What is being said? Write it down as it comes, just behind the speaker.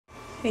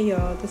Hey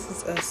y'all, this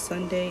is a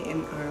Sunday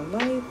in our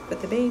life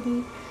with the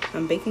baby.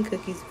 I'm baking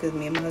cookies because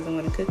me and my husband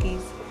wanted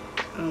cookies.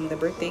 The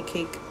birthday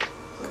cake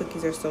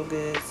cookies are so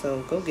good, so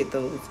go get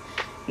those.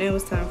 Now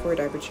it's time for a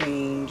diaper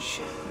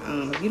change.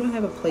 If you don't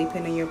have a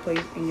playpen in your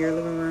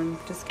living room,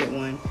 just get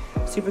one.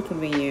 Super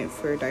convenient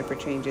for diaper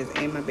changes,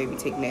 and my baby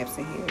take naps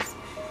in his.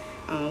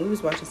 We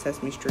was watching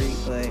Sesame Street,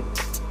 but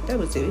that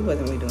was it. We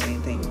wasn't really doing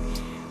anything.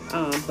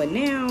 But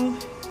now,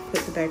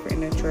 put the diaper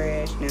in the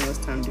trash. Now it's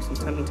time to do some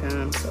tummy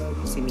time. So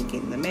you see me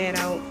getting the mat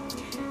out.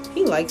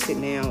 He likes it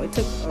now. It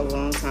took a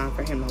long time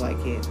for him to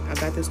like it. I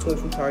got this toy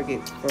from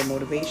Target for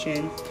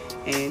motivation,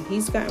 and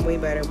he's gotten way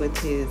better with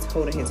his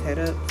holding his head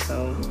up.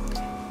 So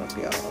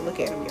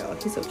look at him, y'all.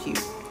 He's so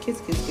cute.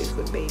 Kiss, kiss, kiss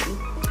with baby.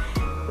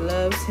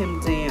 Loves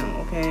him down,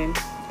 okay?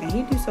 And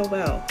he do so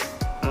well.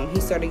 He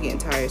started getting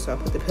tired, so I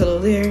put the pillow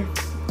there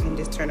and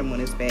just turned him on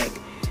his back.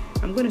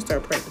 I'm gonna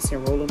start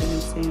practicing rolling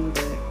with him soon,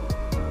 but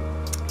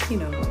you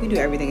know, we do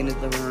everything in his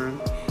living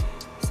room.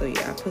 So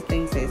yeah, I put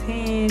things in his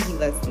hand, he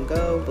lets them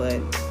go,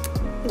 but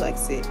he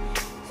likes it.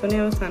 So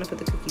now it's time to put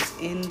the cookies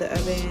in the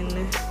oven,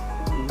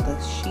 on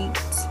the sheet,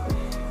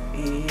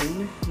 and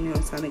now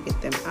it's time to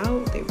get them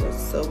out. They were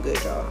so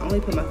good, y'all. I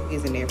only put my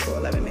cookies in there for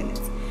 11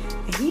 minutes,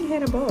 and he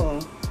had a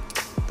ball.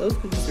 Those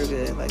cookies are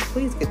good. Like,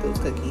 please get those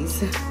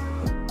cookies.